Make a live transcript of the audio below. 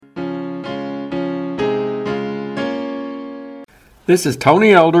This is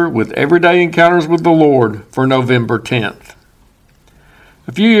Tony Elder with Everyday Encounters with the Lord for November 10th.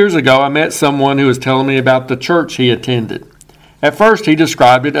 A few years ago, I met someone who was telling me about the church he attended. At first, he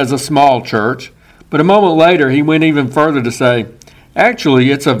described it as a small church, but a moment later, he went even further to say,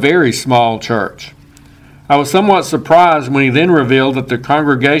 actually, it's a very small church. I was somewhat surprised when he then revealed that the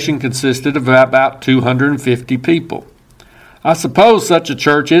congregation consisted of about 250 people. I suppose such a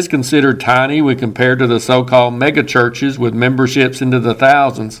church is considered tiny when compared to the so-called megachurches with memberships into the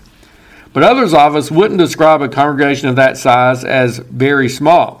thousands, but others of us wouldn't describe a congregation of that size as very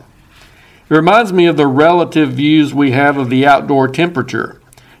small. It reminds me of the relative views we have of the outdoor temperature,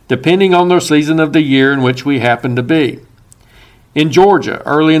 depending on the season of the year in which we happen to be. In Georgia,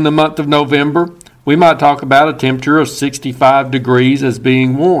 early in the month of November, we might talk about a temperature of 65 degrees as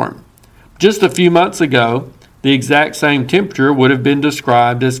being warm. Just a few months ago, the exact same temperature would have been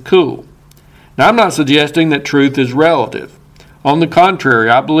described as cool. Now, I'm not suggesting that truth is relative. On the contrary,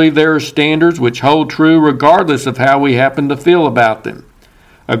 I believe there are standards which hold true regardless of how we happen to feel about them.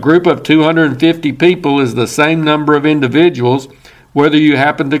 A group of 250 people is the same number of individuals, whether you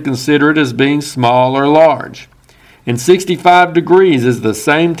happen to consider it as being small or large. And 65 degrees is the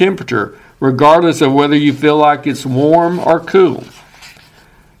same temperature, regardless of whether you feel like it's warm or cool.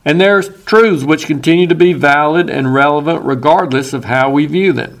 And there are truths which continue to be valid and relevant regardless of how we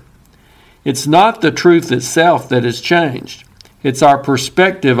view them. It's not the truth itself that has changed. It's our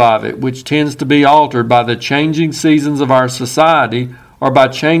perspective of it which tends to be altered by the changing seasons of our society or by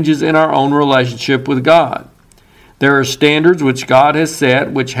changes in our own relationship with God. There are standards which God has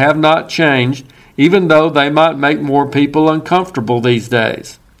set which have not changed, even though they might make more people uncomfortable these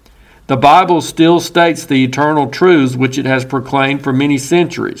days. The Bible still states the eternal truths which it has proclaimed for many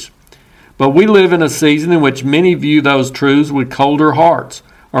centuries. But we live in a season in which many view those truths with colder hearts,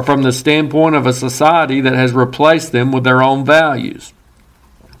 or from the standpoint of a society that has replaced them with their own values.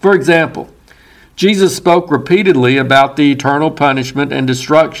 For example, Jesus spoke repeatedly about the eternal punishment and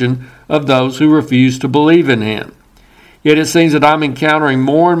destruction of those who refuse to believe in Him. Yet it seems that I'm encountering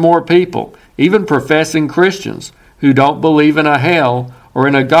more and more people, even professing Christians, who don't believe in a hell or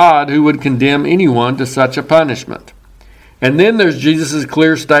in a God who would condemn anyone to such a punishment. And then there's Jesus'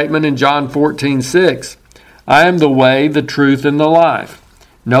 clear statement in John 14:6, I am the way, the truth, and the life.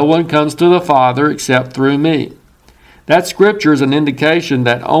 No one comes to the Father except through me. That scripture is an indication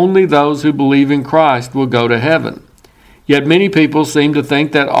that only those who believe in Christ will go to heaven. Yet many people seem to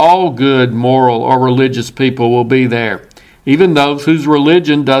think that all good, moral, or religious people will be there, even those whose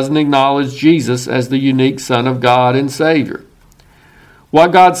religion doesn't acknowledge Jesus as the unique Son of God and Savior.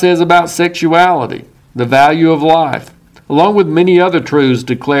 What God says about sexuality, the value of life, along with many other truths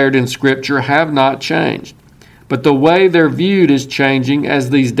declared in Scripture, have not changed. But the way they're viewed is changing as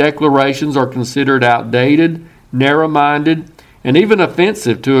these declarations are considered outdated, narrow-minded, and even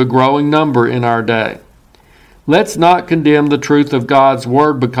offensive to a growing number in our day. Let's not condemn the truth of God's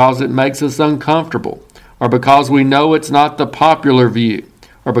Word because it makes us uncomfortable, or because we know it's not the popular view,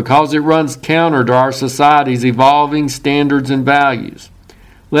 or because it runs counter to our society's evolving standards and values.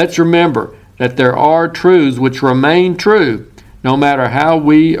 Let's remember that there are truths which remain true no matter how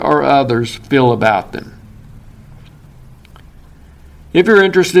we or others feel about them. If you're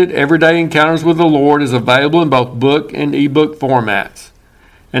interested, Everyday Encounters with the Lord is available in both book and ebook formats.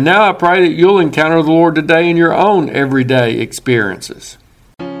 And now I pray that you'll encounter the Lord today in your own everyday experiences.